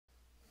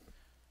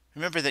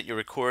Remember that your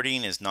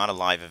recording is not a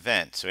live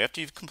event, so after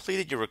you've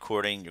completed your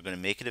recording, you're going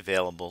to make it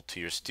available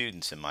to your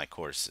students in my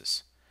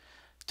courses.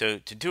 To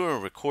do a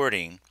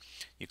recording,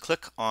 you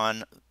click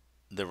on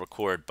the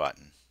record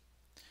button.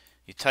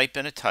 You type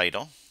in a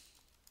title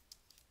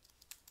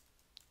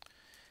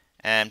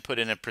and put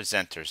in a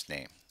presenter's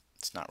name.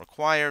 It's not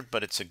required,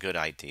 but it's a good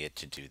idea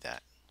to do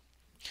that.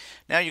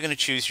 Now you're going to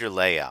choose your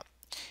layout.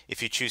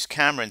 If you choose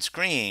camera and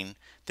screen,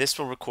 this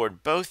will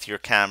record both your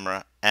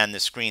camera and the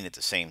screen at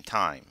the same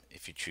time.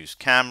 If you choose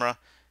camera,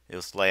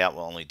 this layout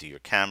will only do your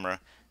camera,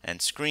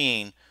 and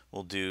screen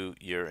will do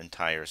your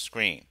entire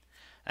screen.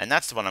 And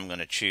that's the one I'm going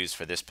to choose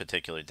for this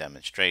particular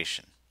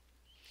demonstration.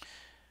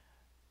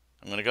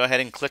 I'm going to go ahead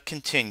and click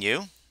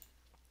continue.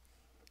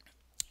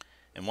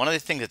 And one of the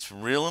things that's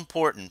real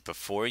important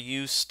before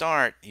you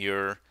start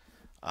your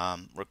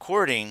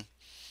recording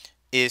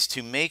is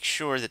to make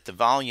sure that the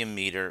volume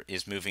meter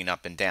is moving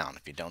up and down.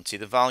 If you don't see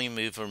the volume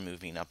meter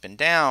moving up and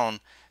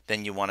down,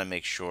 then you want to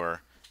make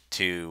sure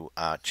to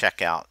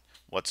check out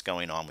what's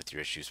going on with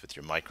your issues with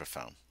your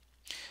microphone.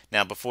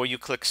 Now, before you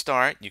click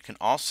start, you can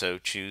also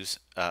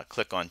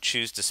click on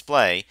choose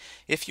display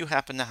if you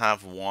happen to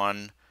have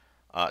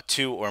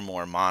two or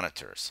more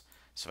monitors.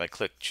 So if I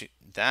click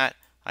that,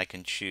 I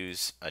can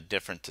choose a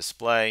different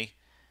display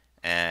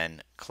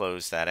and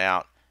close that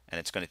out, and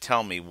it's going to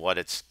tell me what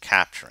it's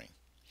capturing.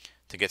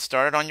 To get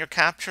started on your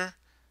capture,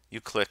 you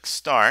click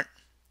start.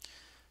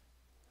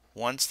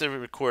 Once the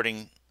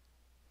recording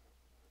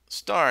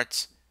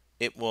starts,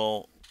 it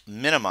will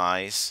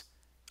minimize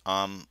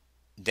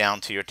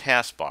down to your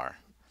taskbar.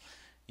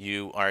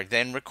 You are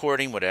then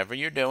recording whatever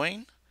you're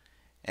doing,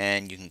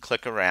 and you can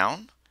click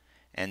around,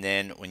 and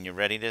then when you're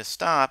ready to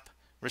stop,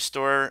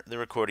 restore the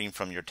recording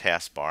from your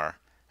taskbar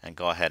and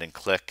go ahead and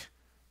click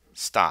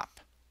stop.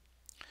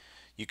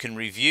 You can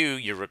review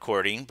your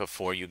recording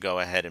before you go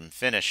ahead and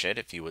finish it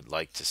if you would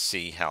like to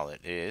see how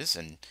it is,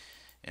 and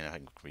I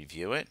can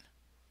review it.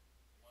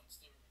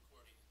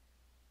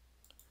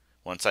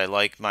 Once I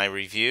like my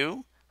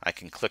review, I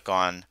can click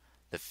on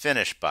the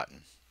finish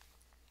button.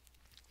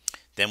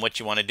 Then what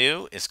you want to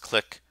do is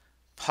click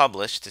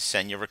publish to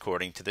send your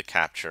recording to the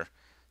capture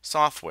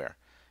software.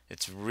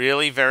 It's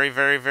really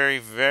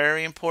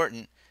very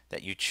important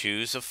that you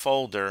choose a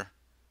folder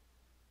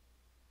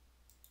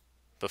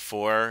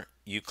before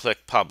you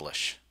click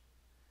publish.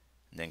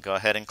 And then go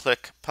ahead and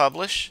click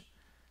publish.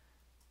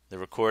 The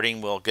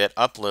recording will get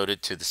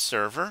uploaded to the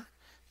server.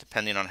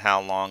 Depending on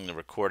how long the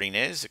recording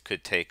is, it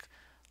could take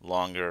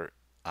longer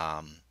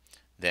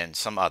than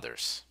some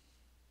others.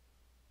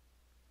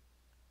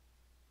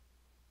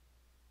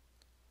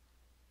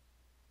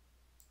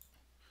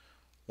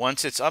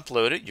 Once it's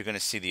uploaded, you're going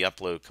to see the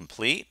upload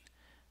complete.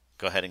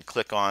 Go ahead and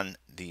click on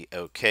the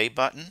OK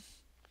button.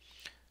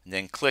 And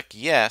then click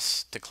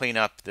yes to clean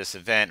up this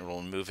event.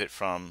 We'll remove it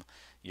from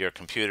your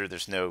computer.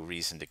 There's no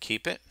reason to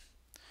keep it.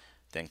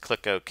 Then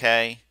click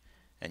OK,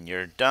 and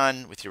you're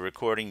done with your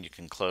recording. You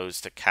can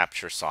close the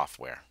capture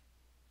software.